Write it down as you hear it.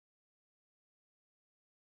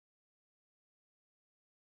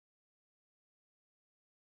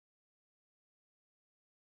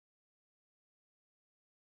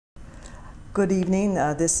Good evening.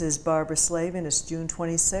 This is Barbara Slavin. It's June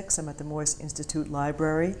 26. I'm at the Morse Institute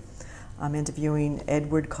Library. I'm interviewing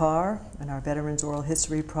Edward Carr in our Veterans Oral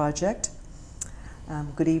History Project.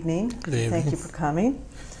 Good evening. Good evening. Thank you for coming.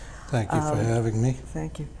 Thank you for having me.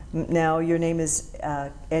 Thank you. Now, your name is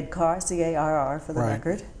Ed Carr, C-A-R-R for the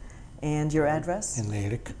record, and your address? In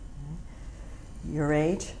Natick. Your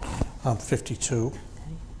age? I'm 52.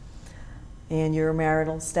 And your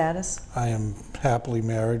marital status? I am happily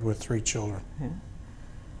married with 3 children. Yeah.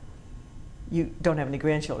 You don't have any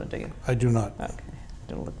grandchildren, do you? I do not. Okay.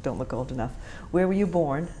 Don't look old enough. Where were you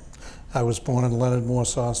born? I was born in Leonard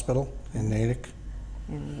Morse Hospital in Natick.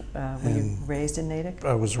 And were you raised in Natick?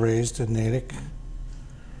 I was raised in Natick.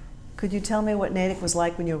 Could you tell me what Natick was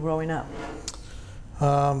like when you were growing up?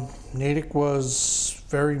 Natick was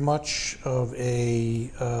very much of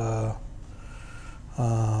a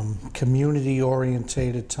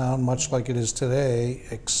community-orientated town, much like it is today,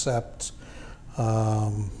 except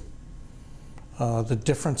the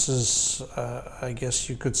differences, I guess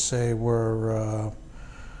you could say, were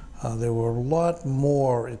there were a lot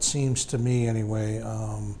more, it seems to me anyway,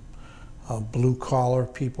 blue-collar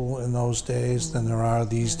people in those days than there are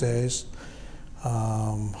these days.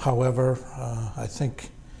 However, I think,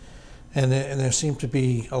 and there seemed to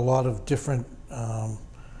be a lot of different,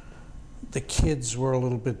 the kids were a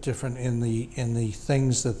little bit different in the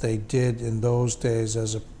things that they did in those days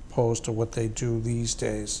as opposed to what they do these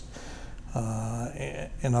days.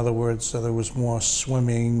 In other words, there was more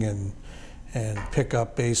swimming and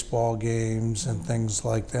pick-up baseball games and things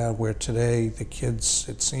like that, where today the kids,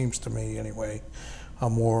 it seems to me anyway, are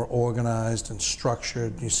more organized and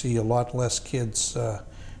structured. You see a lot less kids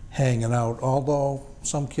hanging out, although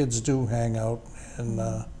some kids do hang out, and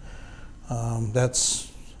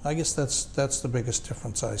I guess that's the biggest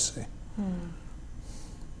difference I see.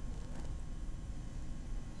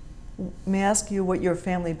 May I ask you what your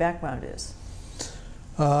family background is?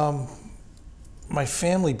 My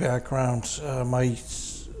family background, my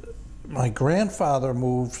grandfather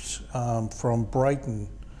moved from Brighton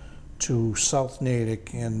to South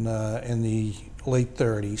Natick in the late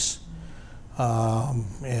 30s,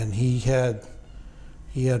 and he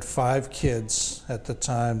had 5 kids at the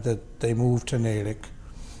time that they moved to Natick.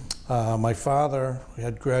 My father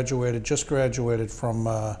had just graduated from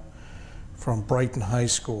Brighton High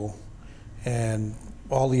School, and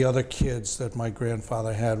all the other kids that my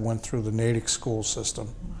grandfather had went through the Natick school system.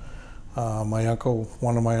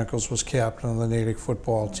 One of my uncles was captain of the Natick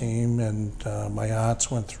football team, and my aunts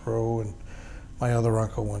went through, and my other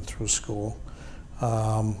uncle went through school.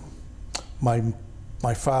 My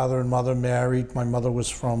father and mother married. My mother was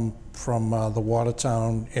from the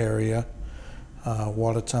Watertown area,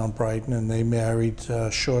 Watertown, Brighton, and they married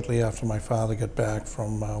shortly after my father got back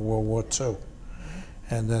from World War II.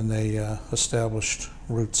 And then they established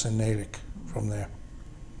roots in Natick from there.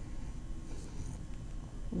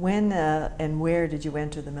 When and where did you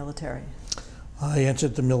enter the military? I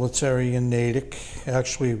entered the military in Natick,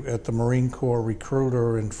 actually at the Marine Corps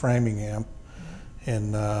recruiter in Framingham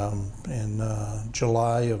in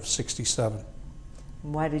July of '67.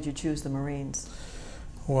 Why did you choose the Marines?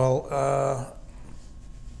 Well,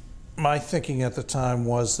 my thinking at the time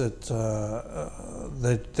was that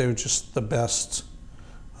they were just the best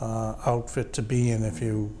outfit to be in if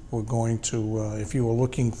you were going to, if you were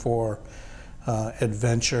looking for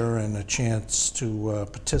adventure and a chance to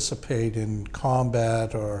participate in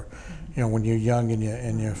combat, or when you're young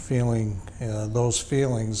and you're feeling those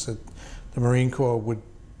feelings, that the Marine Corps would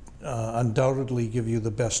undoubtedly give you the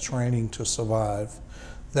best training to survive.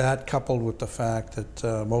 That, coupled with the fact that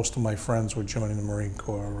most of my friends were joining the Marine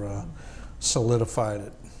Corps, solidified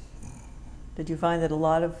it. Did you find that a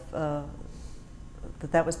lot of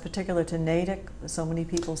that was particular to Natick? So many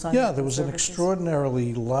people signed up for there was an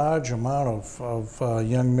extraordinarily large amount of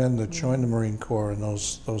young men that joined the Marine Corps in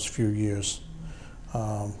those few years.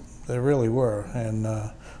 There really were, and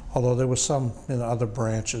although there were some in other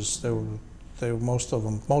branches, most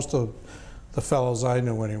of the fellows I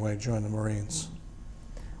knew anyway joined the Marines.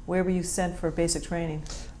 Where were you sent for basic training?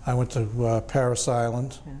 I went to Parris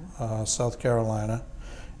Island, South Carolina,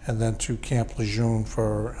 and then to Camp Lejeune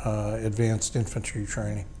for advanced infantry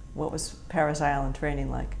training. What was Parris Island training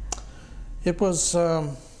like? It was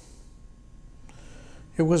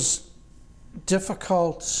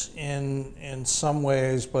difficult in some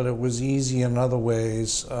ways, but it was easy in other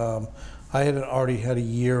ways. I had already had a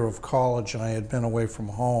year of college, and I had been away from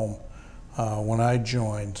home when I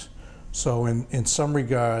joined. So in some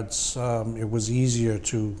regards, it was easier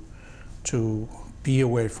to be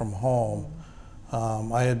away from home.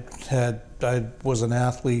 I was an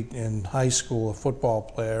athlete in high school, a football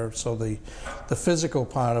player, so the physical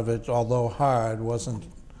part of it, although hard, wasn't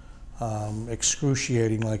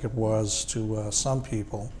excruciating like it was to some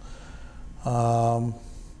people.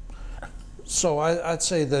 So I'd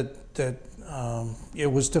say that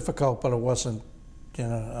it was difficult, but it wasn't, you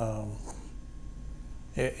know,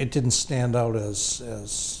 it didn't stand out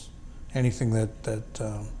as anything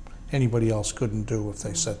that anybody else couldn't do if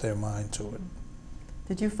they set their mind to it.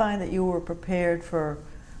 Did you find that you were prepared for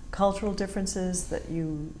cultural differences, that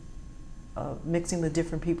you, mixing with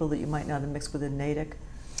different people that you might not have mixed with in Natick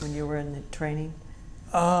when you were in the training?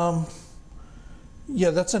 Yeah,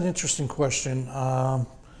 that's an interesting question.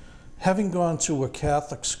 Having gone to a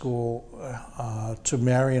Catholic school, to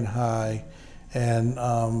Marian High, and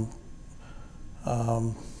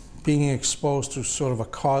being exposed to sort of a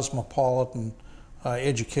cosmopolitan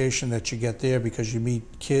education that you get there, because you meet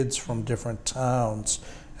kids from different towns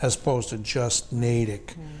as opposed to just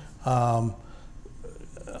Natick.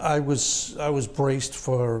 I was braced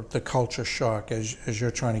for the culture shock as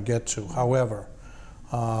you're trying to get to. However,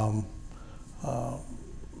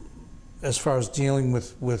 as far as dealing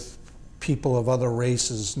with people of other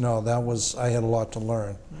races, no, I had a lot to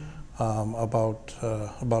learn about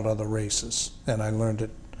other races, and I learned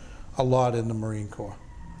it a lot in the Marine Corps.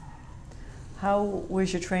 How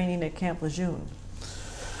was your training at Camp Lejeune?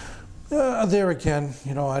 There again,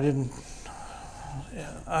 you know, I don't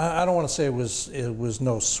want to say it was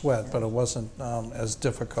no sweat, but it wasn't as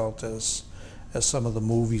difficult as some of the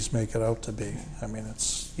movies make it out to be. I mean,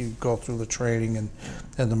 you go through the training,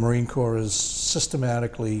 and the Marine Corps is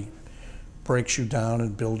systematically breaks you down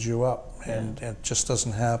and builds you up, and it just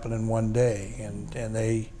doesn't happen in one day. And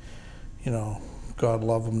they, you know, God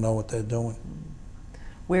love them, know what they're doing.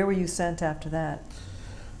 Where were you sent after that?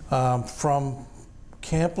 From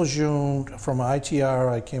Camp Lejeune, from ITR,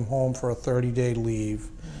 I came home for a 30-day leave,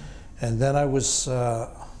 and then I was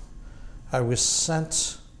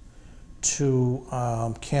sent to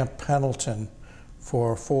Camp Pendleton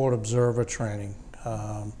for forward observer training,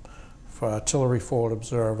 for artillery forward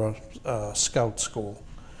observer scout school,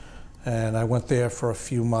 and I went there for a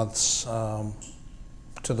few months to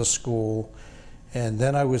the school, and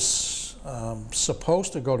then I was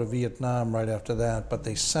supposed to go to Vietnam right after that, but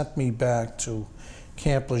they sent me back to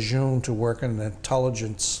Camp Lejeune to work in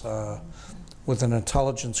intelligence with an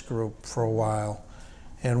intelligence group for a while.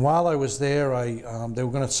 And while I was there, they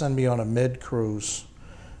were going to send me on a med cruise,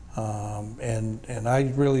 and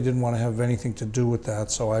I really didn't want to have anything to do with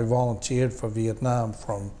that, so I volunteered for Vietnam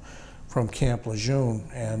from Camp Lejeune.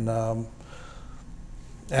 And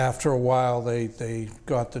after a while, they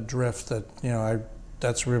got the drift that, you know,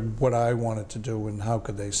 that's what I wanted to do, and how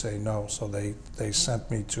could they say no? So they sent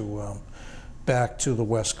me to back to the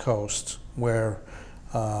West Coast, where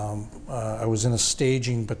I was in a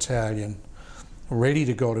staging battalion, ready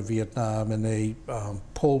to go to Vietnam, and they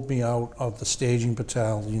pulled me out of the staging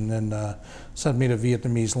battalion and sent me to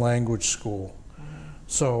Vietnamese language school.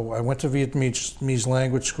 So I went to Vietnamese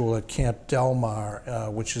language school at Camp Del Mar,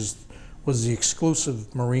 which was the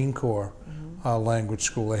exclusive Marine Corps language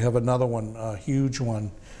school. They have another one, a huge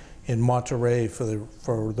one, in Monterey for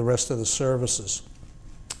the rest of the services,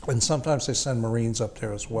 and sometimes they send Marines up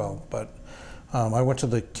there as well. But I went to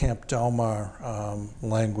the Camp Del Mar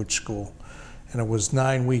language school, and it was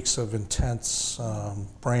 9 weeks of intense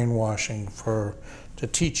brainwashing to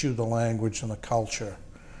teach you the language and the culture.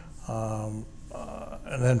 And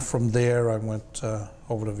then from there, I went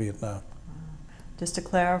over to Vietnam. Just to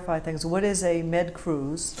clarify things, what is a med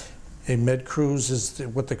cruise? A med cruise is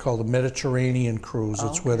what they call the Mediterranean cruise. Oh,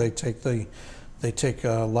 it's okay. where they take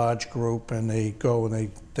a large group and they go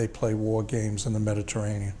and they play war games in the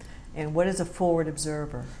Mediterranean. And what is a forward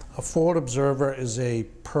observer? A forward observer is a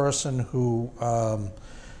person who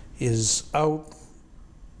is out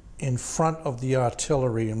in front of the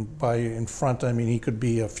artillery, and by in front I mean he could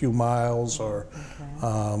be a few miles or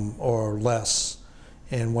less.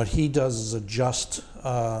 And what he does is adjust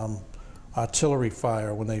artillery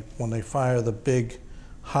fire. When they fire the big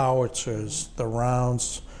howitzers, the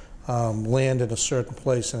rounds land in a certain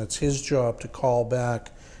place, and it's his job to call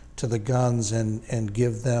back to the guns and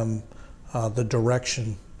give them the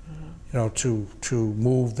direction, you know, to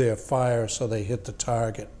move their fire so they hit the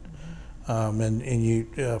target.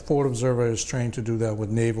 Forward observer is trained to do that with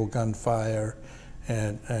naval gunfire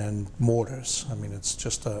and mortars. I mean,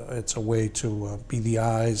 it's a way to be the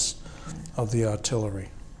eyes of the artillery,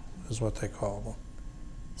 is what they call them.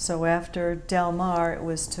 So after Del Mar, it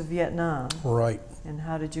was to Vietnam. Right. And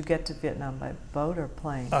how did you get to Vietnam, by boat or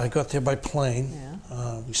plane? I got there by plane.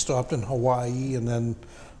 Yeah. We stopped in Hawaii and then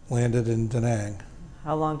landed in Da Nang.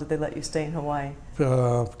 How long did they let you stay in Hawaii?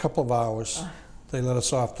 A couple of hours. They let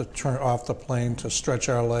us off the plane to stretch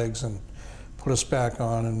our legs and put us back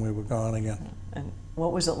on, and we were gone again. And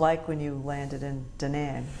what was it like when you landed in Da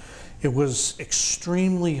Nang? It was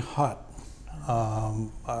extremely hot.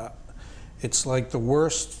 It's like the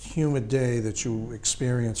worst humid day that you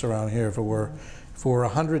experience around here. If it were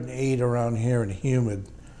 108 around here and humid,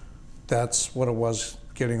 that's what it was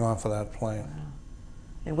getting off of that plane. Wow.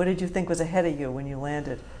 And what did you think was ahead of you when you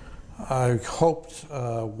landed? I hoped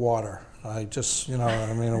water. I just, you know,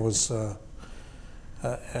 I mean, it was,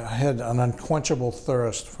 I had an unquenchable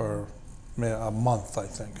thirst for a month, I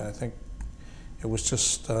think. I think it was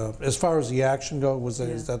just, as far as the action goes,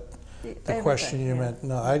 is that the question you meant?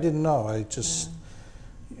 No, I didn't know. I just,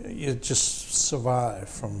 you just survive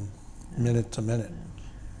from minute to minute.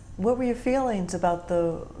 What were your feelings about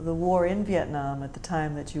the war in Vietnam at the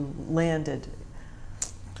time that you landed?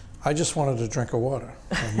 I just wanted a drink of water,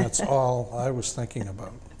 and that's all I was thinking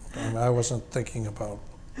about. I mean, I wasn't thinking about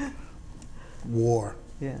war.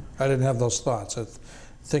 Yeah. I didn't have those thoughts.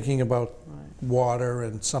 Thinking about water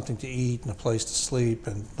and something to eat and a place to sleep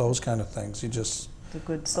and those kind of things. You just... A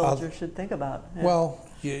good soldier should think about. Yeah. Well,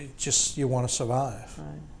 you want to survive.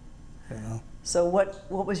 Right. You know. So what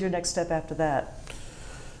was your next step after that?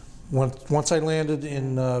 Once I landed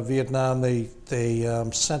in Vietnam, they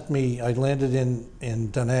sent me. I landed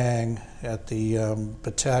in Da Nang at the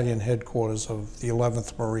battalion headquarters of the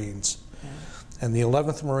 11th Marines, and the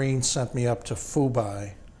 11th Marines sent me up to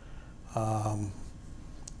Phu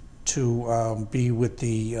to be with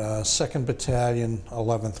the 2nd Battalion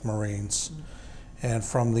 11th Marines. And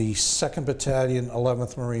from the 2nd Battalion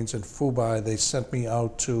 11th Marines in Phu, they sent me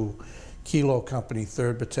out to Kilo Company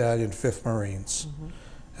 3rd Battalion 5th Marines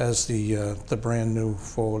as the brand new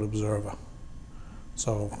forward observer.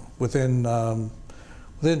 So within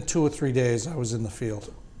 2 or 3 days, I was in the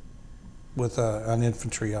field with an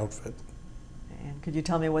infantry outfit. And could you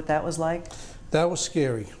tell me what that was like? That was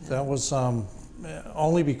scary. That was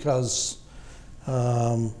only because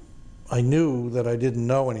I knew that I didn't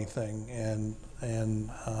know anything, and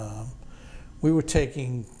we were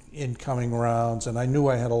taking incoming rounds, and I knew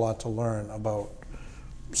I had a lot to learn about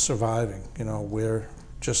surviving. You know, we're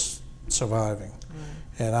just surviving.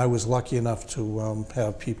 And I was lucky enough to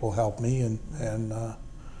have people help me, and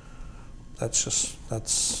that's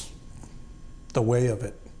the way of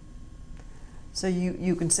it. So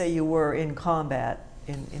you can say you were in combat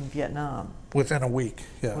in Vietnam? Within a week,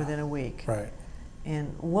 yeah. Within a week. Right.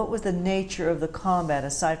 And what was the nature of the combat,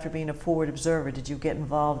 aside from being a forward observer? Did you get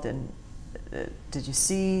involved in, did you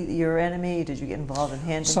see your enemy? Did you get involved in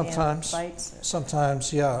hand-to-hand fights?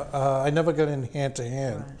 Sometimes, yeah. I never got in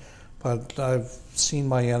hand-to-hand, but I've seen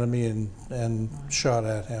my enemy and shot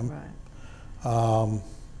at him. Right.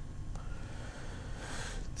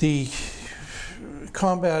 The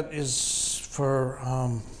combat is for,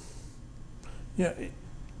 yeah,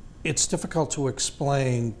 it's difficult to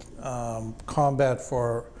explain. Combat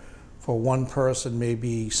for one person may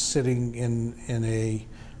be sitting in a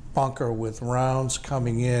bunker with rounds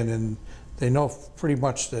coming in, and they know pretty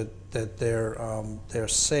much that they're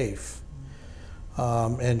safe.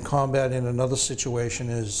 And combat in another situation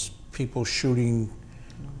is people shooting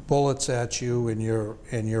bullets at you, and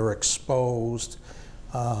you're exposed.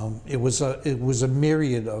 It was a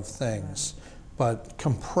myriad of things, but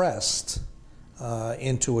compressed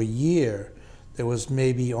into a year, there was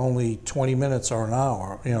maybe only 20 minutes or an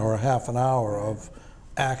hour, you know, or a half an hour of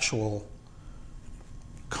actual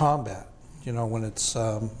combat. You know, when it's,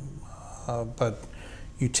 but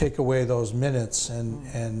you take away those minutes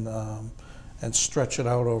and stretch it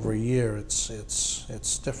out over a year.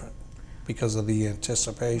 It's different because of the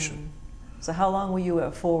anticipation. So how long were you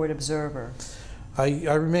a forward observer?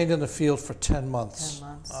 I remained in the field for 10 months. 10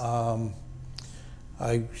 months.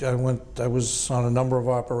 I was on a number of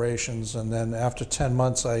operations, and then after 10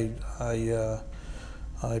 months, I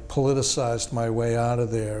politicized my way out of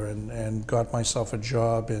there and got myself a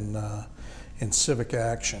job in civic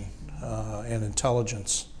action and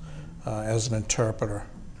intelligence as an interpreter.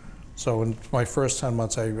 So in my first 10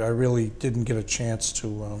 months, I really didn't get a chance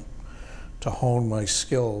to hone my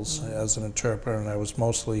skills as an interpreter, and I was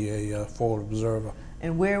mostly a forward observer.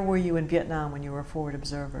 And where were you in Vietnam when you were a forward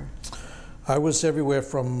observer? I was everywhere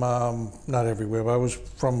from, not everywhere, but I was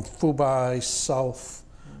from Phu Bai south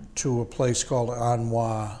to a place called An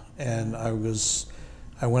Hoa, and I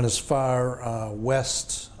went as far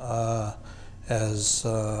west as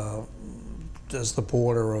the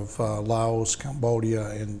border of Laos,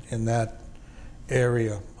 Cambodia, in that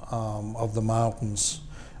area of the mountains.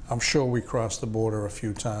 I'm sure we crossed the border a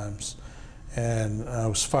few times, and I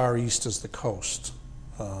was far east as the coast.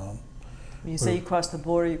 You say you crossed the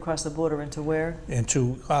border. You crossed the border into where?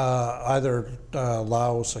 Into either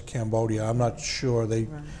Laos or Cambodia. I'm not sure. Right.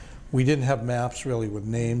 We didn't have maps really with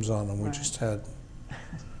names on them. We Right. just had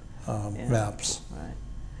Yeah. maps. Right.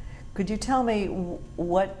 Could you tell me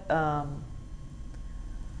what,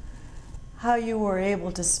 how you were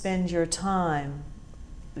able to spend your time,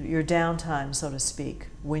 your downtime, so to speak,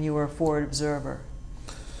 when you were a forward observer?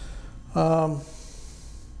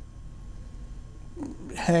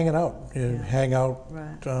 Hanging out. You Yeah. hang out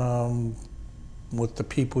Right. with the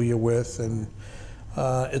people you're with, and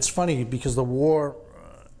it's funny because the war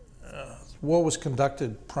was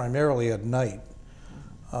conducted primarily at night.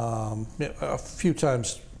 A few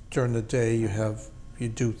times during the day you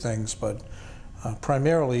do things, but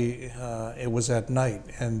primarily it was at night.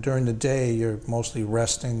 And during the day you're mostly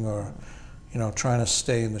resting or trying to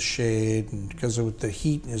stay in the shade, and because the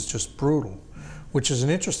heat is just brutal, which is an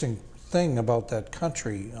interesting thing about that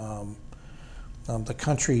country. The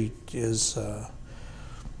country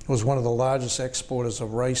was one of the largest exporters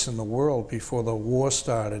of rice in the world before the war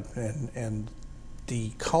started, and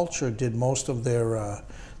the culture did most of their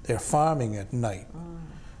farming at night.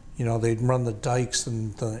 They'd run the dikes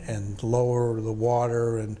and lower the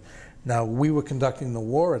water, and now we were conducting the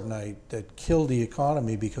war at night that killed the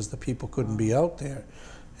economy because the people couldn't be out there,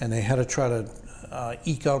 and they had to try to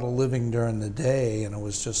eke out a living during the day, and it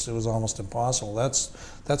was almost impossible.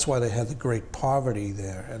 That's why they had the great poverty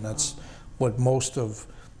there, and that's what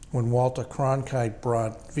when Walter Cronkite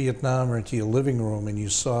brought Vietnam into your living room and you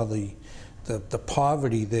saw the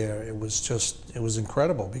poverty there, it was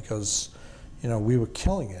incredible because we were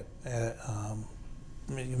killing it.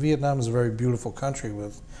 Vietnam is a very beautiful country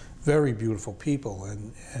with very beautiful people,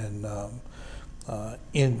 and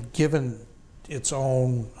given its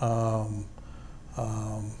own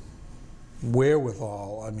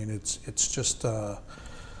wherewithal, I mean, it's just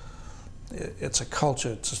it's a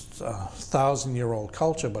culture. It's a 1,000-year-old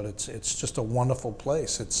culture, but it's just a wonderful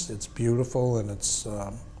place. It's beautiful, and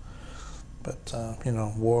but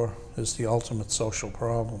war is the ultimate social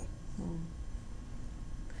problem.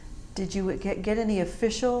 Did you get any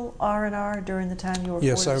official R&R during the time you were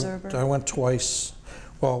Yes, forward observer? I went twice.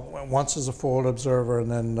 Well, once as a forward observer, and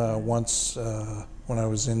then once when I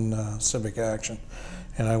was in civic action,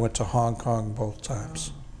 and I went to Hong Kong both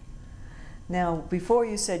times. Now, before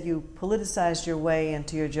you said you politicized your way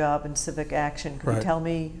into your job in civic action. Could you tell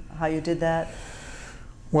me how you did that?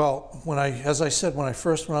 Well, as I said, when I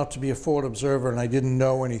first went out to be a forward observer and I didn't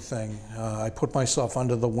know anything, I put myself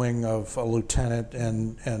under the wing of a lieutenant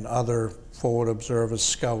and other forward observers,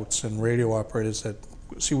 scouts, and radio operators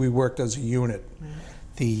we worked as a unit.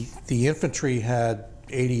 The infantry had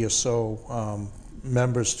 80 or so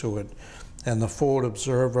members to it, and the forward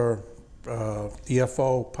observer, the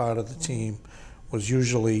FO part of the team, was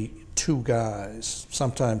usually 2 guys,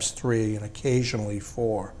 sometimes 3, and occasionally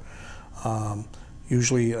 4.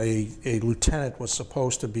 Usually a lieutenant was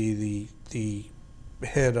supposed to be the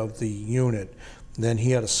head of the unit. Then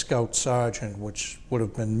he had a scout sergeant, which would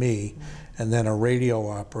have been me, and then a radio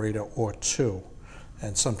operator or 2,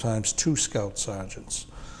 and sometimes 2 scout sergeants.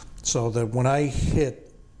 So that when I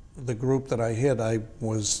hit the group that I hit, I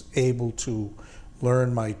was able to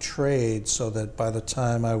learn my trade so that by the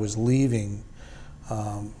time I was leaving,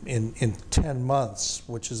 in 10 months,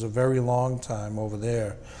 which is a very long time over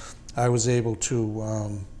there, I was able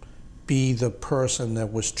to be the person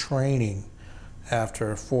that was training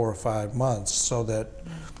after 4 or 5 months, so that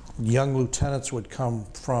young lieutenants would come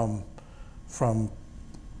from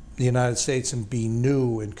the United States and be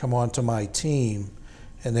new and come onto my team,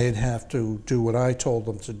 and they'd have to do what I told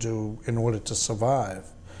them to do in order to survive.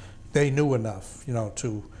 They knew enough,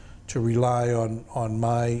 to rely on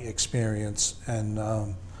my experience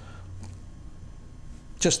and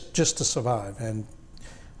just to survive. And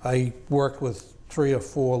I worked with 3 or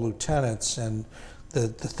 4 lieutenants, and the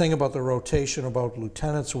thing about the rotation about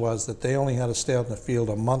lieutenants was that they only had to stay out in the field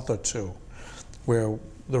a month or 2, where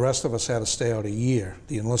the rest of us had to stay out a year.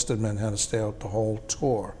 The enlisted men had to stay out the whole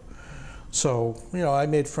tour. So, I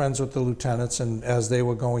made friends with the lieutenants, and as they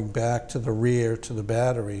were going back to the rear, to the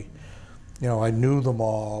battery, I knew them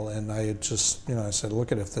all, and I had just, I said,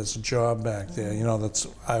 look, if there's a job back there,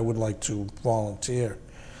 I would like to volunteer,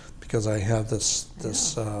 because I have this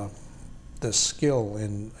skill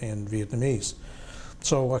in Vietnamese.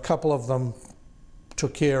 So a couple of them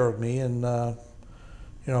took care of me, and by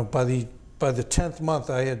the 10th month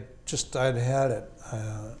I'd had it.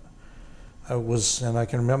 And I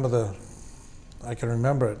can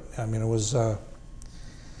remember it. I mean, it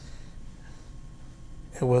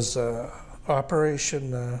was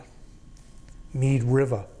Operation Mead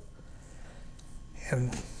River,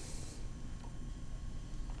 And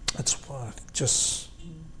it's just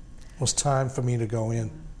was time for me to go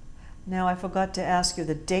in. Now, I forgot to ask you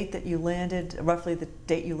the date that you landed, roughly the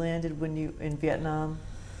date you landed when you in Vietnam.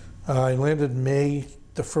 I landed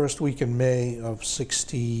the first week in May of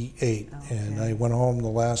 '68, Okay. and I went home the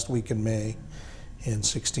last week in May in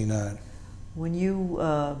 '69. When you,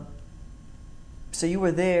 so you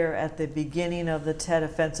were there at the beginning of the Tet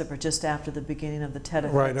Offensive, or just after the beginning of the Tet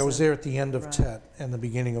Offensive? Right, I was there at the end of Right. Tet and the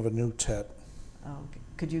beginning of a new Tet. Okay.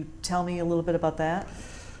 Could you tell me a little bit about that?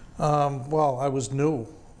 Well, I was new,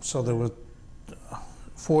 so there was,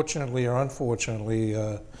 fortunately or unfortunately,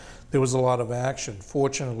 there was a lot of action.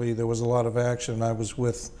 Fortunately, there was a lot of action, and I was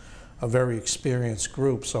with a very experienced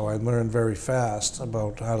group, so I learned very fast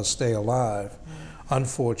about how to stay alive.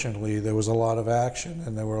 Unfortunately, there was a lot of action,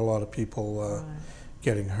 and there were a lot of people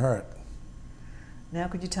getting hurt. Now,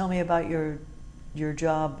 could you tell me about your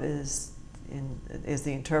job as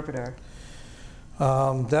the interpreter?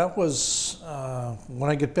 That was, when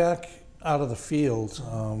I get back out of the field,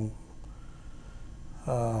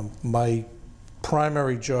 my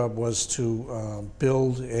primary job was to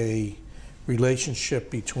build a relationship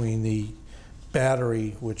between the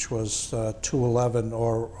battery, which was 211,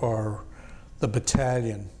 or the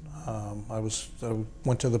battalion. I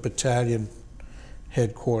went to the battalion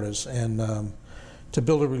headquarters, and to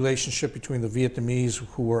build a relationship between the Vietnamese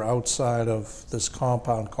who were outside of this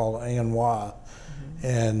compound called An Hoa,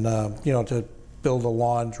 and you know, to build a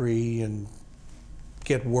laundry and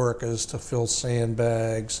get workers to fill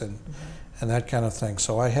sandbags and that kind of thing.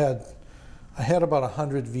 So I had about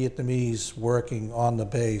 100 Vietnamese working on the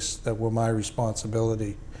base that were my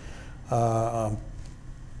responsibility.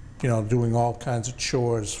 You know, doing all kinds of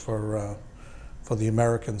chores for the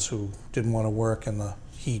Americans who didn't want to work in the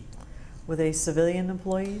heat. Were they civilian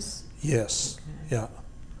employees? Yes. Okay. Yeah.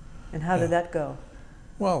 And how did that go?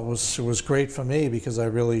 Well, it was great for me because I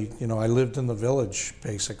really, you know, I lived in the village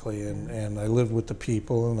basically, and I lived with the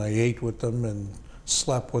people, and I ate with them and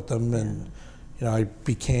slept with them, and you know, I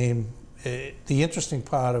became. The interesting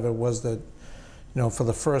part of it was that, you know, for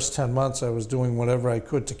the first 10 months I was doing whatever I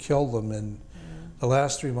could to kill them, and the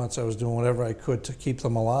last 3 months I was doing whatever I could to keep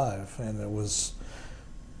them alive, and it was.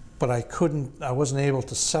 But I wasn't able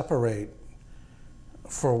to separate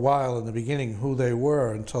for a while in the beginning who they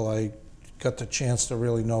were until I got the chance to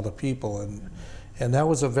really know the people, and that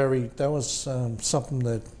was something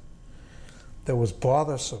that was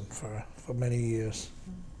bothersome for many years,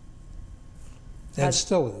 and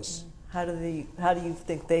still is. How do you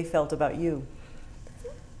think they felt about you?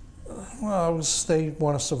 Well, they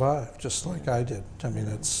want to survive just like I did. I mean,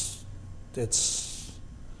 it's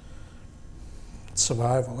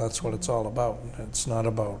survival. That's what it's all about. It's not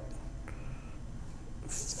about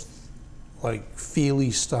like feely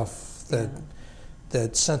stuff.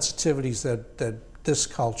 That sensitivities that this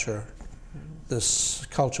culture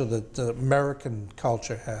that the American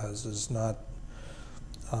culture has is not,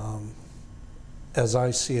 as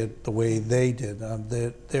I see it, the way they did.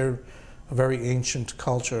 They're a very ancient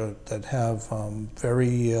culture that have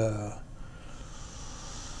very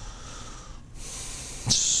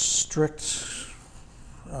strict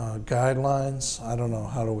guidelines. I don't know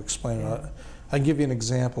how to explain it. I'll give you an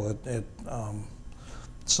example.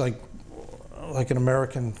 It's like an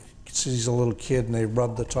American sees a little kid and they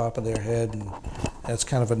rub the top of their head, and that's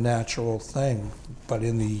kind of a natural thing. But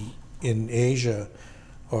in Asia,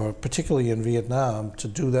 or particularly in Vietnam, to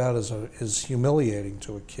do that is humiliating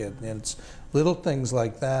to a kid. And it's little things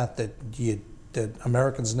like that that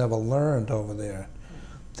Americans never learned over there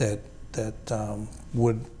that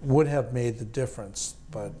would have made the difference.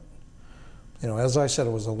 But you know, as I said,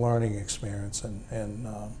 it was a learning experience,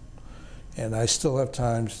 and I still have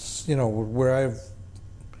times, you know, where I've,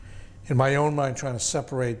 in my own mind, trying to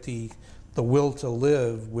separate the will to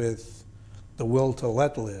live with the will to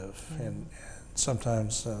let live, and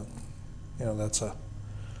sometimes, you know, that's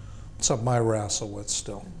something I wrestle with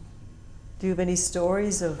still. Do you have any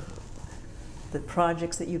stories of the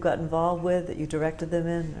projects that you got involved with, that you directed them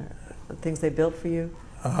in, or things they built for you?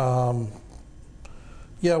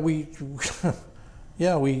 Yeah, we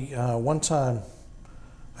one time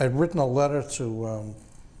I'd written a letter to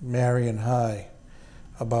Marion High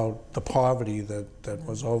about the poverty that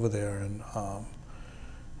was over there, and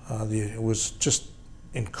it was just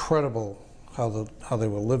incredible how they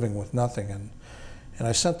were living with nothing, and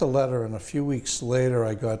I sent the letter, and a few weeks later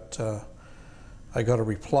I got a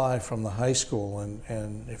reply from the high school,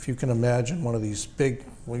 and if you can imagine one of these big,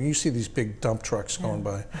 when you see these big dump trucks going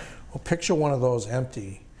by, well, picture one of those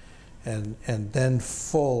empty and then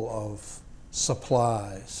full of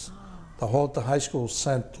supplies the high school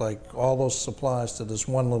sent like all those supplies to this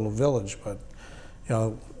one little village, but you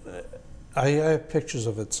know, I have pictures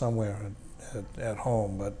of it somewhere at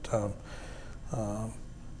home. But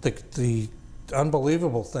the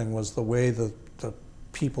unbelievable thing was the way the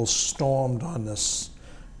people stormed on this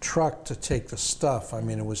truck to take the stuff. I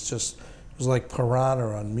mean, it was like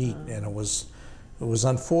piranha on meat, and it was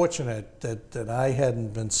unfortunate that I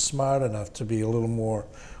hadn't been smart enough to be a little more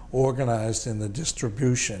organized in the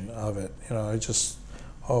distribution of it. You know,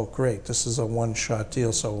 oh great, this is a one-shot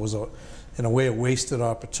deal. So it was in a way a wasted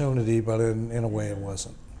opportunity, but in a way it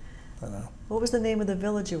wasn't. You know. What was the name of the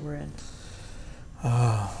village you were in?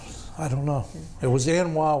 I don't know. It was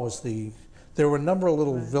Anwa. There were a number of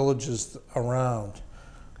little villages around.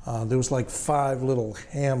 There was like 5 little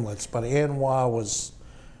hamlets, but Anwa was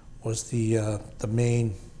the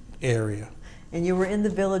main area. And you were in the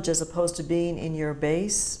village as opposed to being in your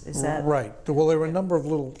base? Is that right? Well, there were a number of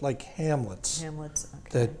little like hamlets. Hamlets.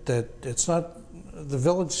 Okay. That it's not the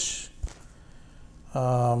village.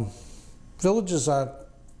 Villages aren't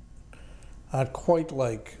quite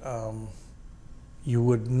like you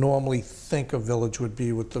would normally think a village would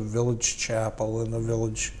be, with the village chapel and the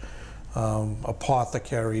village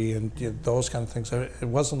apothecary and those kind of things. It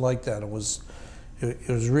wasn't like that. It was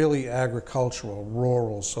really agricultural,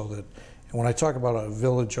 rural, so that. And when I talk about a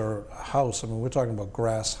village or a house, I mean, we're talking about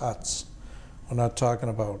grass huts. We're not talking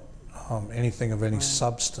about anything of any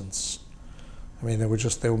substance. I mean, they were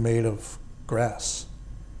made of grass,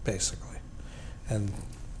 basically, and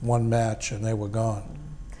one match, and they were gone.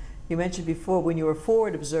 You mentioned before when you were a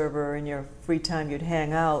forward observer, in your free time you'd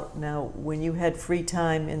hang out. Now, when you had free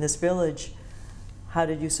time in this village, how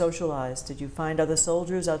did you socialize? Did you find other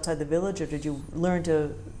soldiers outside the village, or did you learn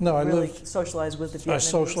to socialize with the Vietnamese? I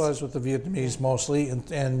socialized with the Vietnamese mostly,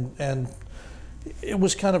 and it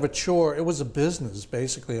was kind of a chore. It was a business,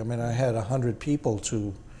 basically. I mean, I had 100 people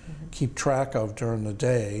to keep track of during the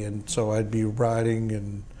day, and so I'd be riding,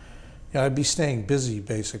 and I'd be staying busy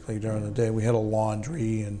basically during the day. We had a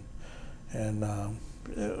laundry, and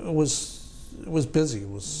it was busy. It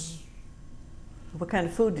was. What kind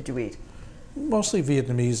of food did you eat? Mostly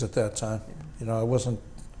Vietnamese at that time. You know, I wasn't,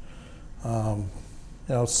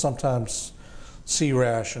 sometimes sea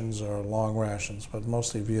rations or long rations, but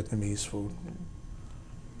mostly Vietnamese food.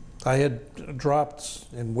 I had dropped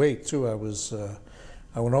in weight too. I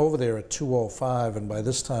went over there at 205, and by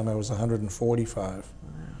this time I was 145. Wow.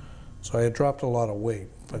 So I had dropped a lot of weight,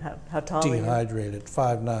 but how tall were you? Dehydrated,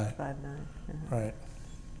 5'9". 5'9". Right.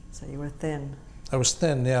 So you were thin. I was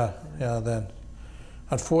thin, yeah, then.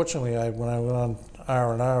 Unfortunately, when I went on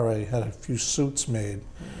R&R, I had a few suits made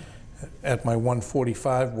at my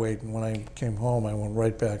 145 weight, and when I came home, I went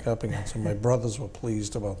right back up again. So my brothers were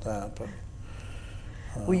pleased about that. But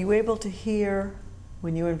were you able to hear,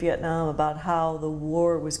 when you were in Vietnam, about how the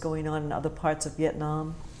war was going on in other parts of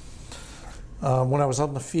Vietnam? When I was out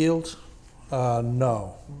in the field,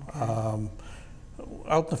 no. Okay.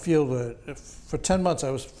 Out in the field, for 10 months, I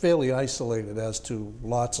was fairly isolated as to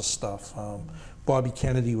lots of stuff. Bobby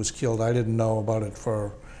Kennedy was killed. I didn't know about it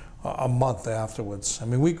for a month afterwards. I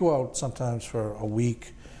mean, we go out sometimes for a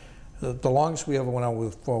week. The longest we ever went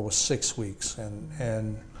out for was 6 weeks,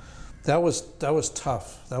 and that was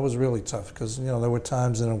tough. That was really tough, because there were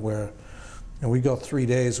times in it where we go 3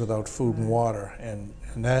 days without food and water, and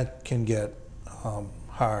that can get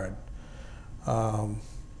hard.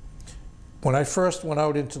 When I first went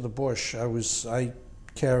out into the bush, I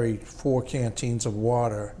carried 4 canteens of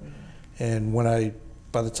water. And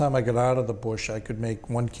by the time I got out of the bush, I could make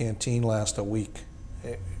 1 canteen last a week,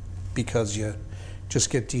 because you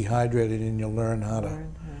just get dehydrated and you learn how to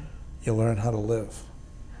live.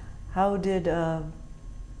 How did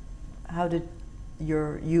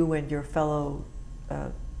you and your fellow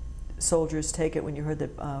soldiers take it when you heard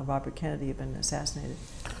that Robert Kennedy had been assassinated?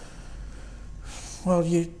 Well,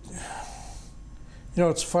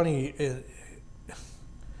 it's funny.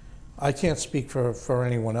 I can't speak for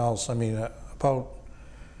anyone else. I mean, about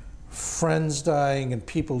friends dying and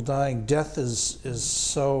people dying, death is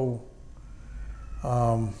so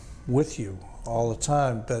with you all the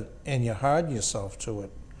time, and you harden yourself to it.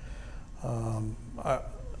 I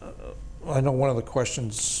know one of the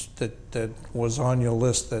questions that was on your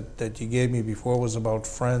list that you gave me before was about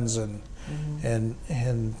friends, and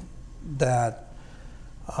that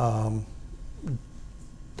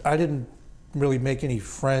I didn't really make any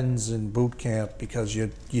friends in boot camp because you're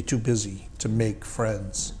too busy to make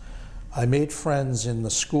friends. I made friends in the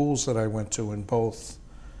schools that I went to, in both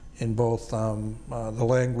the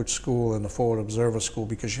language school and the Forward Observer School,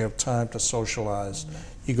 because you have time to socialize.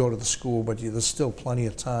 You go to the school, but there's still plenty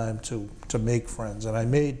of time to make friends. And I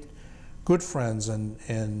made good friends,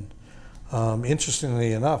 and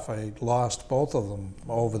interestingly enough, I lost both of them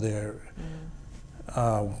over there.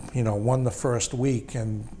 You know, one the first week,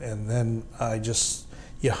 and then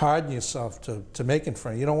you harden yourself to making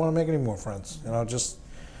friends. You don't want to make any more friends. You know, just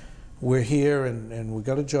we're here and we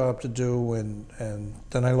got a job to do, and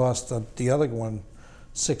then I lost the other one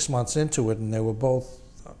 6 months into it, and they were both,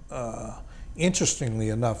 interestingly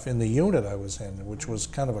enough, in the unit I was in, which was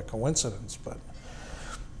kind of a coincidence. But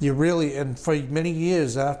you really, and for many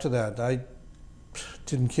years after that, I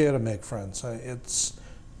didn't care to make friends. It's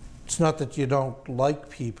not that you don't like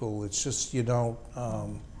people, it's just you don't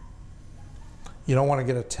want to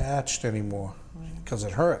get attached anymore because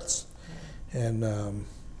it hurts. And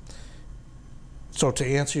so to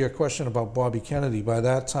answer your question about Bobby Kennedy, by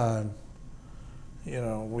that time, you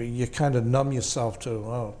know, you kind of numb yourself to,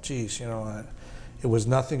 oh, geez, you know, it was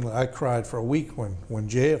nothing. I cried for a week when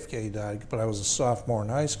JFK died, but I was a sophomore in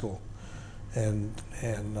high school. And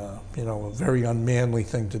you know, a very unmanly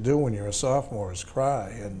thing to do when you're a sophomore is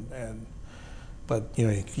cry. But you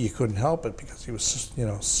know, you couldn't help it because he was, you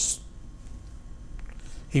know,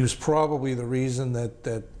 he was probably the reason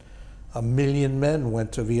that 1 million men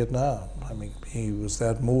went to Vietnam. I mean, he was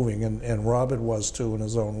that moving, and Robert was too in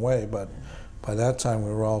his own way. But by that time,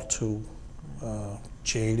 we were all too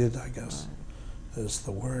jaded, I guess, is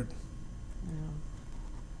the word.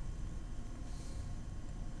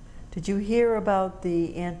 Did you hear about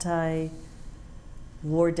the anti-war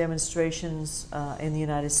demonstrations in the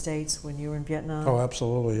United States when you were in Vietnam? Oh,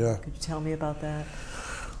 absolutely, yeah. Could you tell me about that?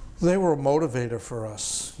 They were a motivator for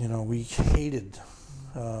us. You know, we hated,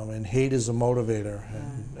 and hate is a motivator.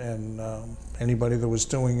 And anybody that was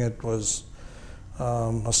doing it was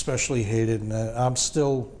especially hated. And I'm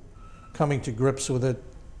still coming to grips with it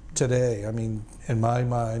today. I mean, in my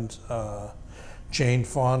mind, Jane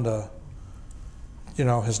Fonda, you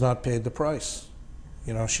know, has not paid the price.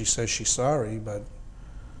 You know, she says she's sorry, but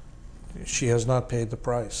she has not paid the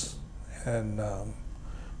price. And,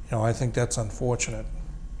 you know, I think that's unfortunate.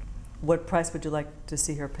 What price would you like to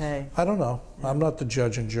see her pay? I don't know. Yeah. I'm not the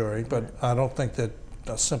judge and jury, but I don't think that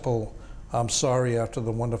a simple, I'm sorry after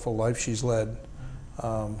the wonderful life she's led,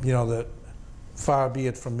 you know, that far be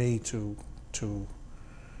it from me to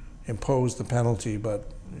impose the penalty, but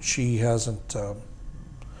she hasn't,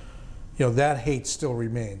 you know, that hate still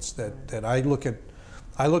remains. That I look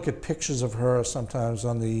at pictures of her sometimes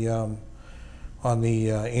on the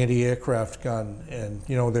anti-aircraft gun, and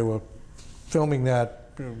you know, they were filming that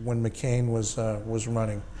when McCain was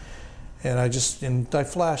running, and I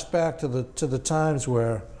flashed back to the times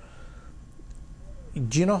where,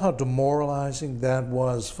 do you know how demoralizing that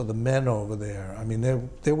was for the men over there? I mean,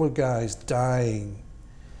 there were guys dying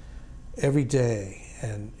every day,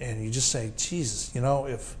 and you just say, Jesus, you know,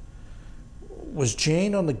 if was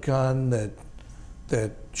Jane on the gun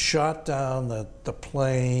that shot down the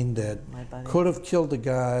plane that could have killed the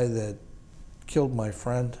guy that killed my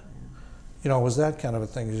friend? You know, it was that kind of a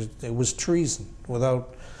thing. It was treason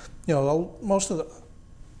without, you know,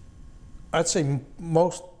 I'd say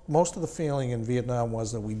most of the feeling in Vietnam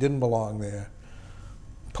was that we didn't belong there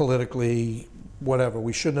politically, whatever.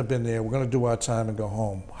 We shouldn't have been there. We're going to do our time and go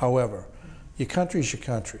home. However, your country's your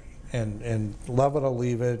country, and love it or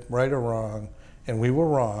leave it, right or wrong, and we were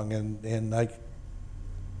wrong, and I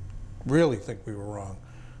really think we were wrong.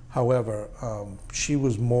 However, she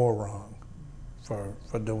was more wrong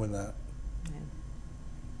for doing that.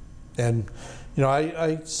 And, you know,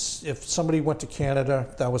 if somebody went to Canada,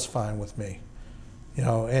 that was fine with me. You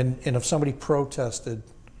know, and if somebody protested,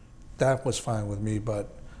 that was fine with me, but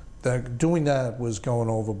doing that was going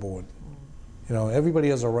overboard. You know, everybody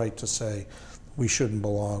has a right to say we shouldn't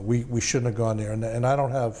belong. We shouldn't have gone there, and I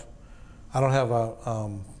don't have a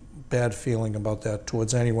bad feeling about that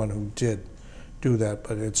towards anyone who did do that.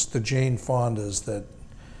 But it's the Jane Fondas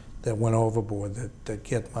that went overboard that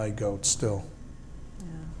get my goat still.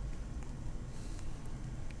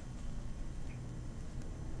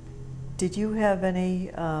 Did you have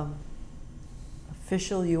any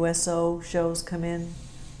official USO shows come in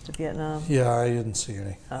to Vietnam? Yeah, I didn't see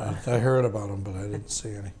any. I heard about them, but I didn't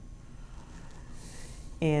see any.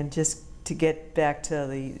 And just to get back to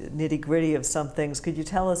the nitty-gritty of some things, could you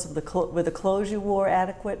tell us, were the clothes you wore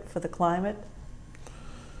adequate for the climate?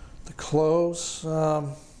 The clothes?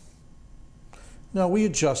 No, we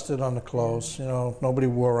adjusted on the clothes. You know, nobody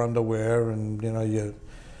wore underwear, and you know,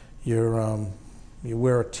 you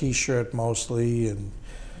wear a T-shirt mostly, and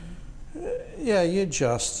yeah, you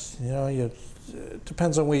adjust. You know, it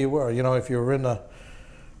depends on where you were. You know, if you're in the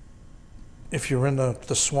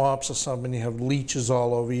swamps or something, you have leeches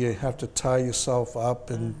all over you. You have to tie yourself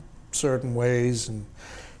up in certain ways, and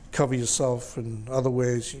cover yourself in other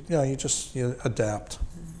ways. You know, you adapt.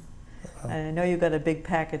 And I know you got a big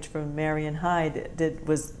package from Marion Hyde.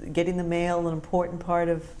 Was getting the mail an important part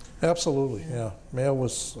of? Absolutely, yeah. Mail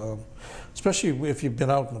was, especially if you've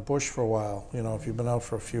been out in the bush for a while. You know, if you've been out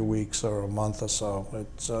for a few weeks or a month or so,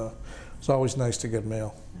 it's always nice to get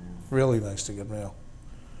mail. Really nice to get mail.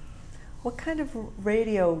 What kind of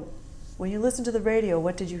radio? When you listened to the radio,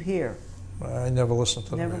 what did you hear? I never listened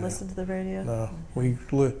to the radio. Never listened to the radio? No,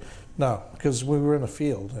 no, because we were in the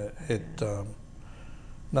field.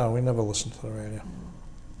 No, we never listened to the radio.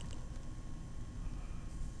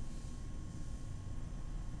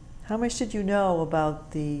 How much did you know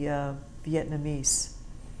about the Vietnamese?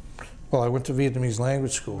 Well, I went to Vietnamese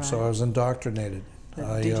language school, so I was indoctrinated.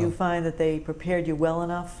 Did you find that they prepared you well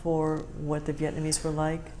enough for what the Vietnamese were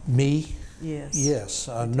like? Me? Yes. Yes.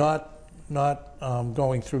 Not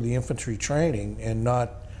going through the infantry training and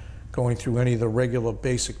not going through any of the regular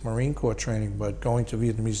basic Marine Corps training, but going to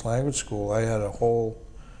Vietnamese language school, I had a whole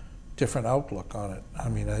different outlook on it. I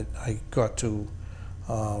mean, I got to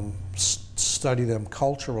study them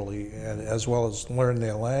culturally and as well as learn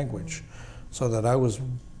their language, so that I was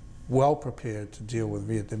well prepared to deal with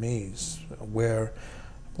Vietnamese, where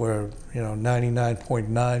you know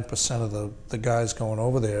 99.9% of the guys going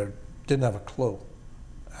over there didn't have a clue,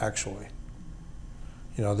 actually.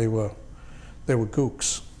 You know, they were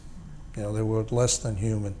gooks. You know, they were less than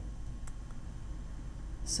human.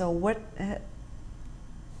 So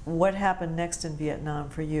what happened next in Vietnam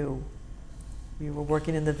for you? You were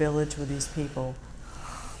working in the village with these people.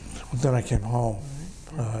 Then I came home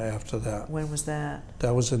after that. When was that?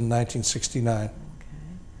 That was in 1969. Okay.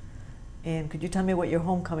 And could you tell me what your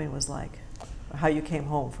homecoming was like? Or how you came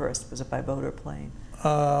home first? Was it by boat or plane?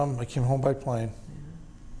 I came home by plane.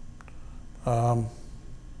 Yeah.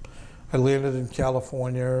 I landed in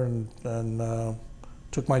California and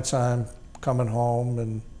took my time coming home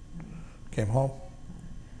and came home.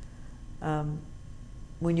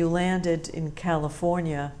 When you landed in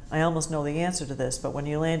California, I almost know the answer to this, but when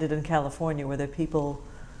you landed in California, were there people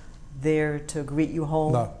there to greet you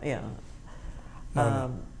home? No. Yeah.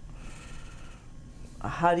 No.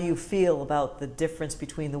 How do you feel about the difference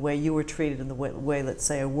between the way you were treated and the way, let's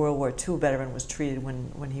say, a World War II veteran was treated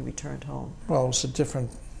when he returned home? Well, it was a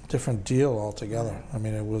different deal altogether. I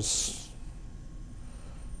mean, it was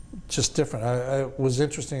just different. It was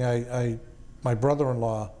interesting. My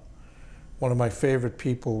brother-in-law, one of my favorite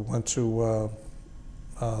people, went to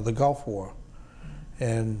the Gulf War,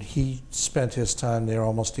 and he spent his time there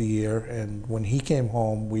almost a year. And when he came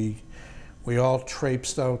home, we all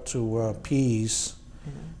traipsed out to Pease,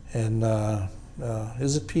 and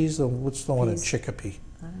is it Pease? What's the one in Chicopee?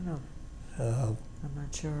 I don't know. I'm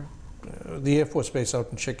not sure. The Air Force Base out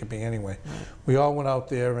in Chicopee, anyway. Right. We all went out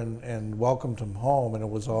there and welcomed him home, and it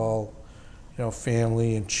was all, you know,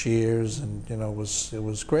 family and cheers, and you know, it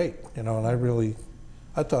was great, you know, and I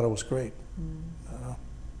thought it was great. A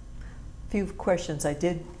few questions I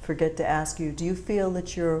did forget to ask you. Do you feel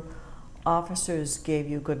that your officers gave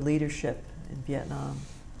you good leadership in Vietnam?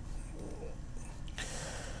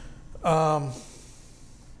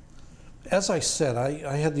 As I said,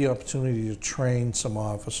 I had the opportunity to train some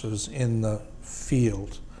officers in the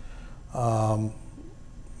field.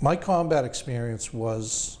 My combat experience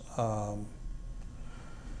was,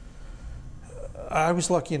 I was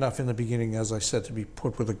lucky enough in the beginning, as I said, to be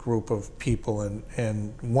put with a group of people,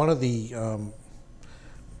 and one of your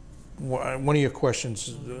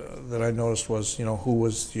questions that I noticed was, you know, who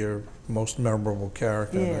was your most memorable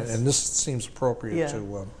character? Yes. And this seems appropriate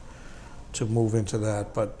to move into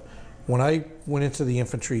that. But when I went into the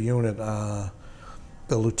infantry unit, the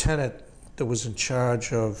lieutenant that was in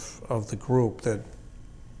charge of the group that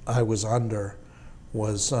I was under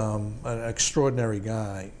was an extraordinary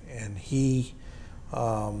guy, and he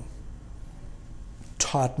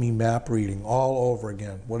taught me map reading all over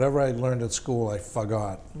again. Whatever I learned at school, I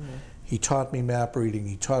forgot. He taught me map reading.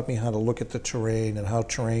 He taught me how to look at the terrain and how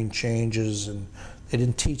terrain changes, and they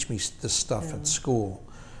didn't teach me this stuff in school.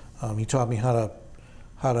 He taught me how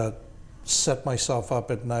to set myself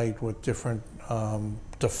up at night with different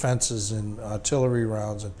defenses and artillery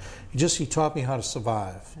rounds, and he taught me how to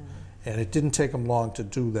survive. And it didn't take him long to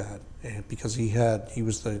do that, because he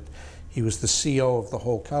was the CO of the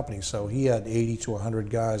whole company, so he had 80 to 100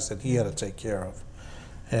 guys that he had to take care of,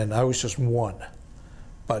 and I was just one.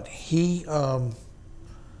 But he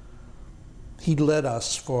led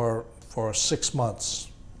us for 6 months,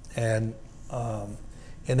 and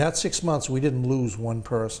in that 6 months we didn't lose one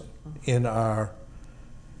person in our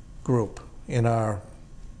group, in our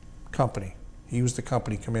company. He was the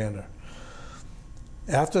company commander.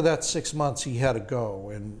 After that 6 months, he had to go,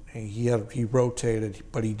 and he rotated,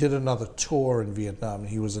 but he did another tour in Vietnam.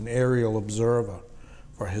 He was an aerial observer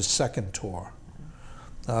for his second tour.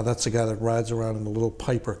 That's the guy that rides around in the little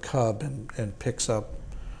Piper Cub and picks up,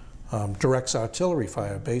 directs artillery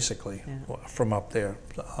fire, basically, from up there,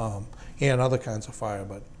 and other kinds of fire.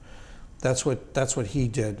 But that's what he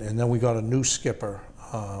did. And then we got a new skipper,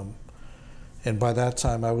 and by that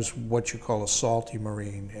time I was what you call a salty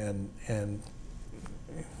Marine, and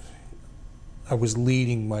I was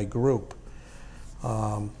leading my group.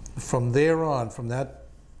 From there on, from that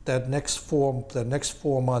next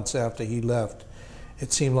 4 months after he left,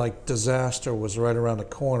 it seemed like disaster was right around the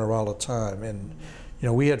corner all the time. And you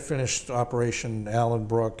know, we had finished Operation Allen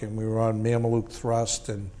Brook, and we were on Mameluke Thrust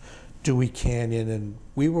and Dewey Canyon, and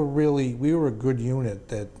we were a good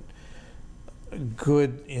unit,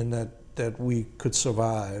 good in that we could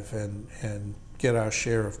survive and get our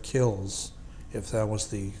share of kills, if that was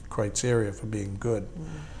the criteria for being good.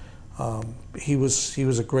 He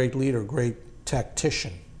was a great leader, great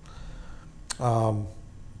tactician. And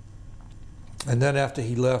then after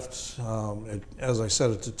he left, as I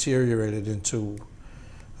said, it deteriorated into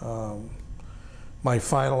my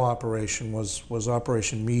final operation was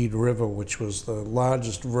Operation Meade River, which was the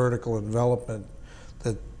largest vertical envelopment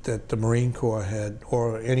that the Marine Corps had,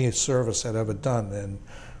 or any service had ever done. And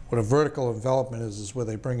what a vertical envelopment is where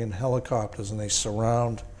they bring in helicopters and they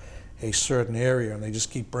surround a certain area, and they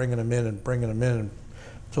just keep bringing them in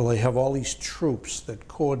until they have all these troops that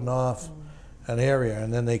cordon off an area,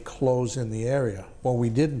 and then they close in the area. What we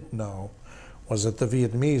didn't know was that the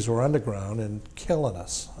Vietnamese were underground and killing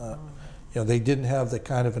us. You know, they didn't have the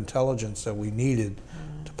kind of intelligence that we needed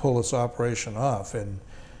to pull this operation off. And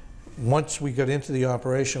once we got into the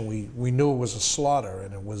operation, we knew it was a slaughter,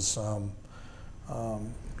 and it was,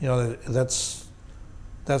 you know, that's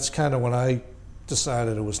kind of when I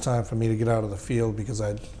decided it was time for me to get out of the field, because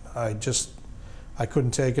I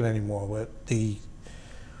couldn't take it anymore. But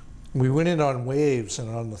we went in on waves, and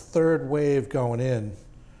on the third wave going in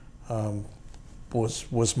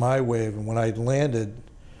was my wave. And when I landed,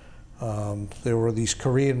 there were these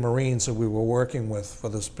Korean Marines that we were working with for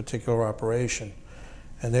this particular operation,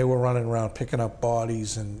 and they were running around picking up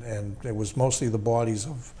bodies, and it was mostly the bodies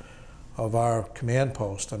of our command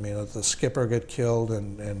post. I mean, the skipper got killed,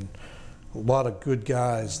 and a lot of good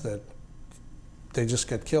guys that they just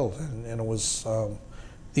got killed, and it was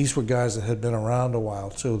these were guys that had been around a while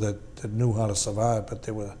too, that knew how to survive, but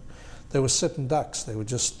they were sitting ducks. It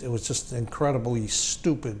was just an incredibly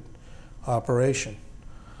stupid operation.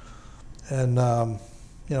 And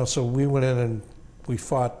you know, so we went in and we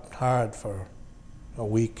fought hard for a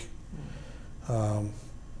week.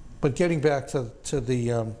 But getting back to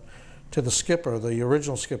the skipper, the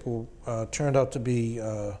original skipper turned out to be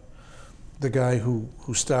the guy who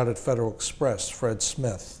started Federal Express, Fred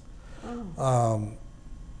Smith.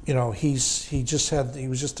 You know, he was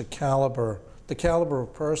just the caliber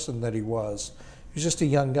of person that he was. He was just a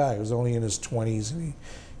young guy. He was only in his 20s, and he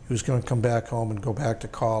was going to come back home and go back to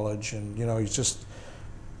college, and you know,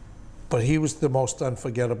 but he was the most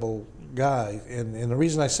unforgettable guy. And the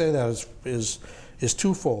reason I say that is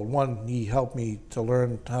twofold. One, he helped me to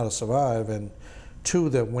learn how to survive, and two,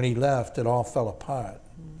 that when he left, it all fell apart.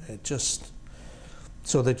 It just,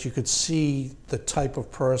 so that you could see the type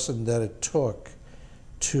of person that it took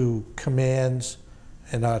to command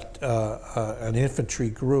an infantry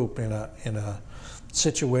group in a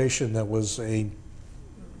situation that was a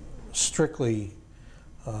strictly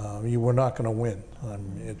you were not going to win.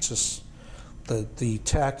 It's just the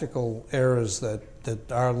tactical errors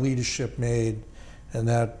that our leadership made in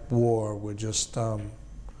that war were just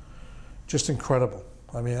incredible.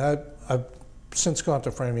 I mean, I've since gone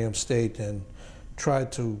to Framingham State and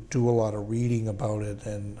tried to do a lot of reading about it,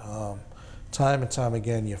 and time and time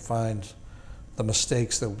again you find the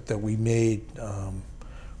mistakes that we made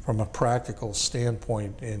from a practical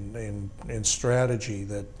standpoint in strategy,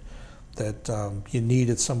 that you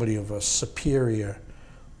needed somebody of a superior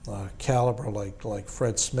caliber like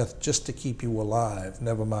Fred Smith just to keep you alive,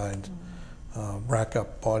 never mind rack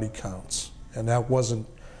up body counts. And that wasn't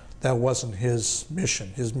his mission.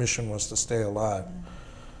 His mission was to stay alive.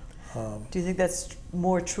 Do you think that's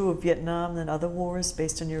more true of Vietnam than other wars,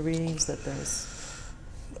 based on your readings, that there's...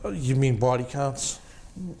 You mean body counts?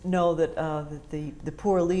 No, that the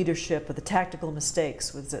poor leadership or the tactical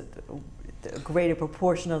mistakes, was a greater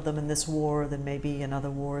proportion of them in this war than maybe in other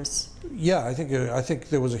wars? Yeah, I think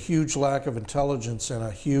there was a huge lack of intelligence and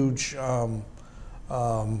a huge, from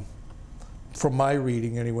my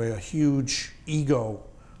reading anyway, a huge ego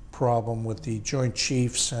problem with the Joint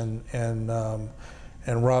Chiefs and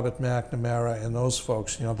Robert McNamara and those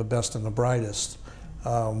folks, you know, the best and the brightest,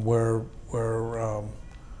 were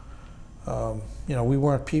you know, we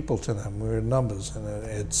weren't people to them. We were numbers, and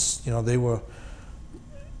it's, you know, they were.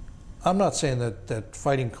 I'm not saying that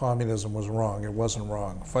fighting communism was wrong. It wasn't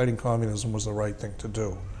wrong. Fighting communism was the right thing to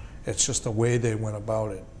do. It's just the way they went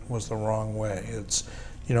about it was the wrong way. It's,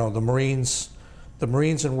 you know, the Marines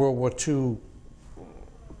in World War II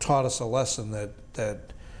taught us a lesson that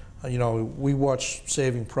you know, we watch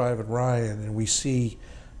Saving Private Ryan and we see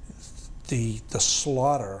the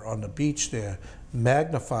slaughter on the beach there.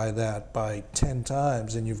 Magnify that by 10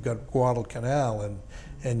 times, and you've got Guadalcanal,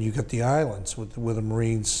 and you got the islands where the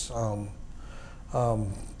Marines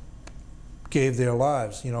gave their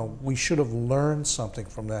lives. You know, we should have learned something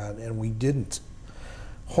from that, and we didn't.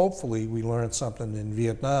 Hopefully, we learned something in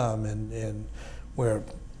Vietnam, and where,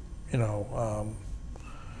 you know,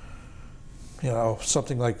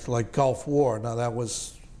 something like Gulf War. Now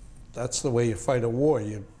that's the way you fight a war.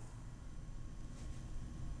 You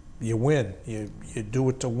win. You do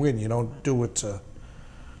it to win. You don't do it to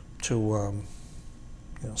you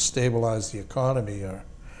know, stabilize the economy or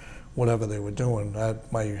whatever they were doing.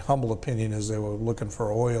 My humble opinion is they were looking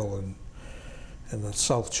for oil in the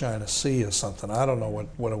South China Sea or something. I don't know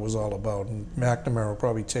what it was all about. And McNamara will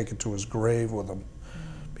probably take it to his grave with him,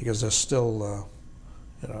 because there's still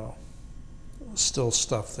you know, still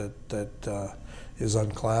stuff that is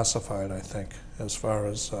unclassified, I think, as far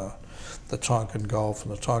as the Tonkin Gulf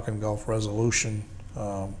and the Tonkin Gulf Resolution.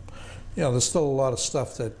 You know, there's still a lot of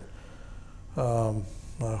stuff that,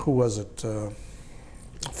 who was it?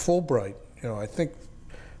 Fulbright. You know, I think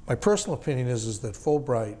my personal opinion is that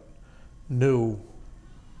Fulbright knew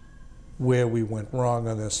where we went wrong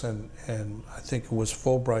on this, and I think it was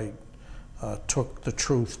Fulbright took the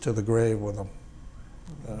truth to the grave with him.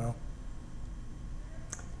 You know.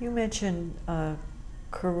 You mentioned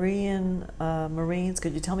Korean Marines.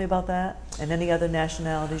 Could you tell me about that? And any other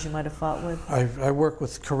nationalities you might have fought with? I work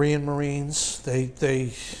with Korean Marines.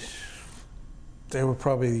 They were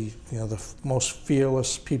probably, you know, the most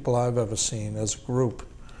fearless people I've ever seen as a group.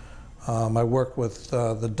 I worked with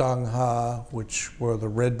the Dong Ha, which were the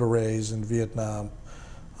Red Berets in Vietnam.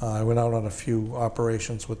 I went out on a few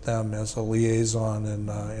operations with them as a liaison and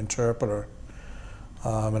interpreter.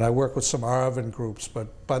 And I worked with some ARVN groups,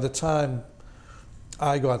 but by the time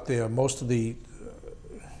I got there, most of the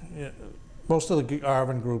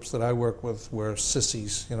ARVN groups that I worked with were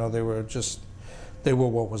sissies. You know, they were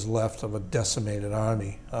what was left of a decimated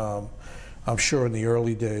army. I'm sure in the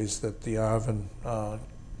early days that the ARVN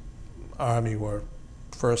army were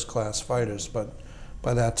first-class fighters, but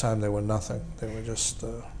by that time they were nothing. They were just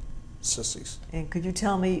sissies. And could you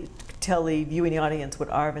tell the viewing audience what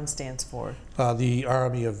ARVN stands for? The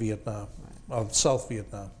Army of Vietnam, of South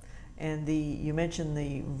Vietnam. And you mentioned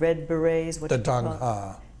the Red Berets. What The Dong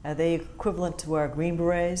Ha. Are they equivalent to our Green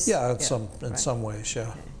Berets? Yeah, in some ways, yeah.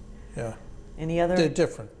 Okay. Yeah. Any other? They're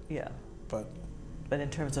different. Yeah. But in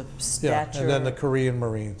terms of stature? Yeah, and then the Korean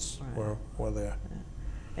Marines right. were there. Yeah.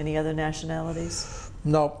 Any other nationalities?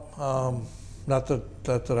 No, not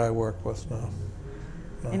that I work with, no.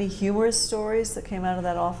 Any humorous stories that came out of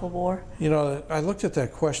that awful war? You know, I looked at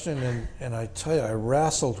that question and I tell you, I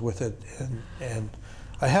wrestled with it, and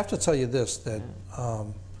I have to tell you this, that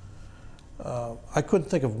I couldn't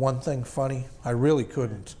think of one thing funny. I really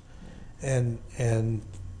couldn't. And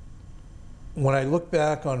when I look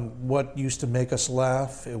back on what used to make us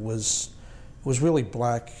laugh, it was really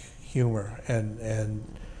black humor, and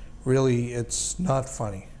really it's not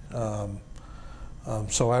funny.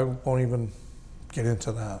 So I won't even get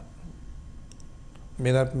into that. I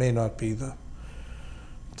mean, that may not be the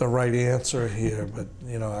right answer here, but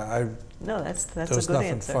you know, no, that's a good there's nothing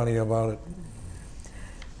answer. funny about it.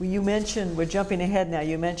 Well, you mentioned, we're jumping ahead now,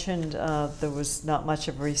 you mentioned there was not much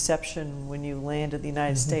of a reception when you landed in the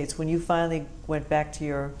United States. When you finally went back to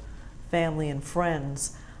your family and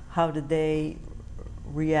friends, how did they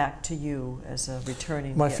react to you as a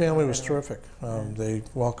returning My Vietnam family was veteran? terrific. They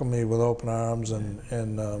welcomed me with open arms, and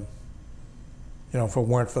you know, if it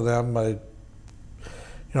weren't for them, I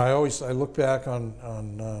look back on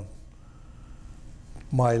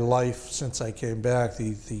my life since I came back,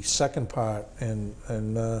 the second part, and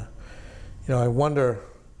you know, I wonder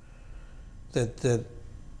that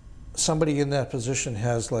somebody in that position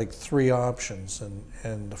has like three options,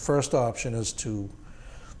 and the first option is to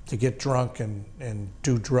get drunk and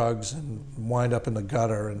do drugs and wind up in the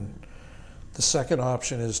gutter, and the second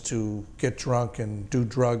option is to get drunk and do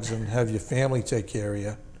drugs and have your family take care of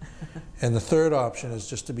you, and the third option is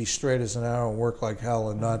just to be straight as an arrow and work like hell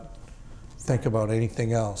and not think about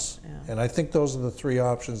anything else. Yeah. And I think those are the three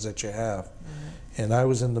options that you have. and I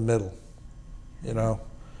was in the middle, you know.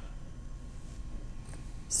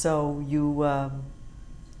 So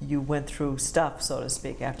you went through stuff, so to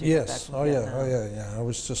speak, after you got back Yes. from Oh Vietnam. yeah. Oh yeah. Yeah. I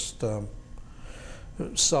was just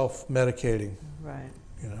self-medicating. Right.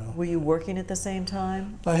 You know. Were you working at the same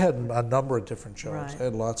time? I had a number of different jobs. Right. I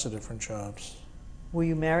had lots of different jobs. Were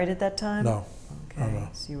you married at that time? No. Okay. No.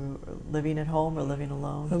 So you were living at home or living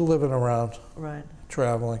alone? And living around, Right.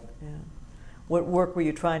 traveling. Yeah. What work were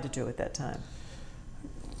you trying to do at that time?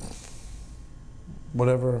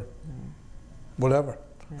 Whatever. Whatever.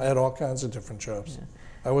 Yeah. I had all kinds of different jobs.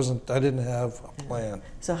 Yeah. I didn't have a Yeah. plan.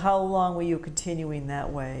 So how long were you continuing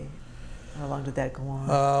that way? How long did that go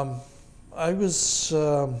on? I was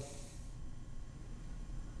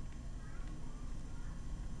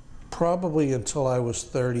probably until I was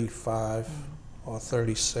 35 or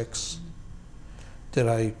 36 did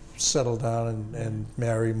I settle down and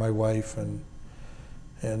marry my wife and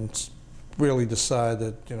really decide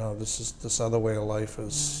that, you know, this other way of life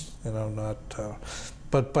is, you know, not.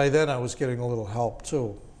 But by then I was getting a little help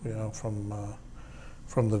too, you know,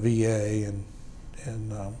 from the VA and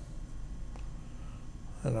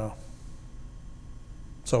you know.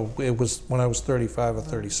 So it was when I was 35 or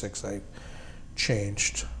 36 I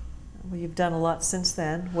changed. Well, you've done a lot since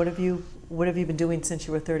then. What have you been doing since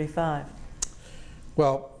you were 35?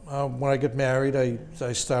 Well, when I got married, I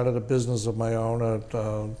started a business of my own,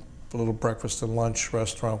 a little breakfast and lunch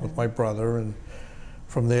restaurant with my brother, and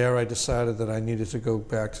from there I decided that I needed to go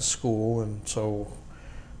back to school, and so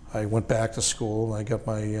I went back to school and I got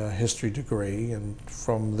my history degree, and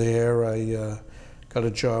from there I got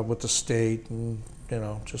a job with the state, and you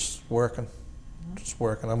know, just working.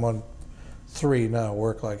 I'm on 3 now,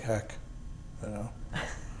 work like heck, you know.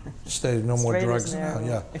 Stay, no more Straight drugs as an now,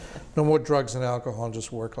 arrow. yeah. No more drugs and alcohol, and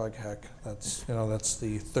just work like heck. That's, you know, that's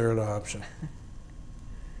the third option.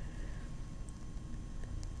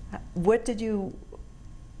 What did you,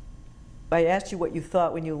 I asked you what you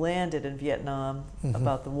thought when you landed in Vietnam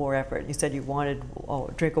about the war effort, and you said you wanted a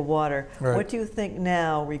drink of water. Right. What do you think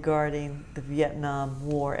now regarding the Vietnam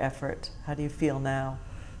War effort? How do you feel now?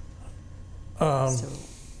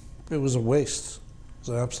 It was a waste. It was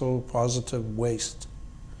an absolute positive waste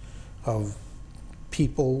of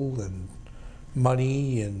people and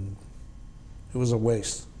money, and it was a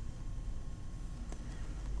waste.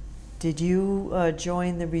 Did you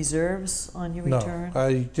join the reserves on your return? No,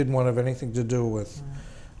 I didn't want to have anything to do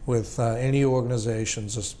with any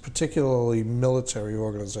organizations, particularly military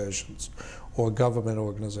organizations or government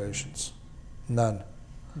organizations. None.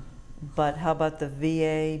 But how about the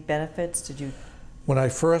VA benefits? Did you? When I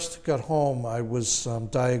first got home, I was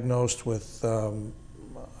diagnosed with,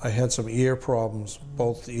 I had some ear problems.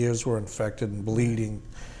 Both ears were infected and bleeding.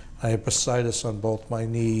 I had bursitis on both my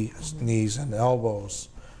knees and elbows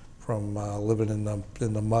from living in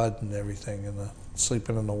the mud and everything, and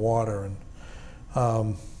sleeping in the water.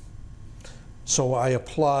 And so I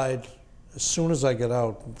applied as soon as I got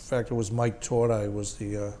out. In fact, it was Mike Torday was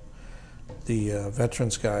the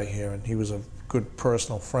veterans guy here, and he was a good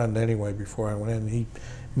personal friend anyway before I went in. He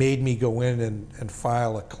made me go in and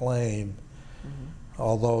file a claim,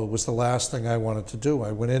 although it was the last thing I wanted to do.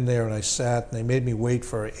 I went in there and I sat, and they made me wait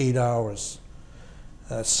for 8 hours.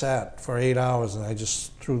 I sat for 8 hours, and I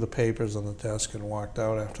just threw the papers on the desk and walked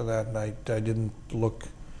out after that, and I didn't look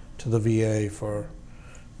to the VA for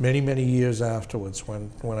many, many years afterwards when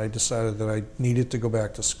I decided that I needed to go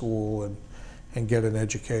back to school and get an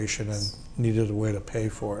education and needed a way to pay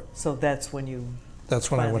for it. So that's when you That's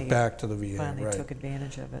when I went back to the VA, finally right. took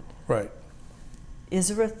advantage of it. Right. Is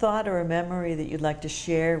there a thought or a memory that you'd like to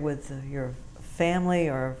share with your family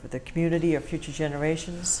or the community or future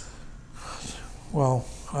generations? Well,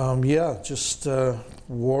 yeah, just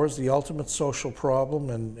war is the ultimate social problem,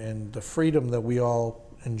 and the freedom that we all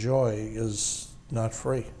enjoy is not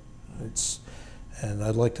free. And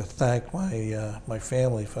I'd like to thank my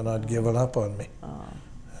family for not giving up on me. You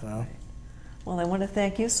know? Right. Well, I want to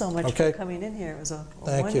thank you so much Okay. for coming in here. It was a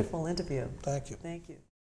Thank you. wonderful interview. Thank you. Thank you.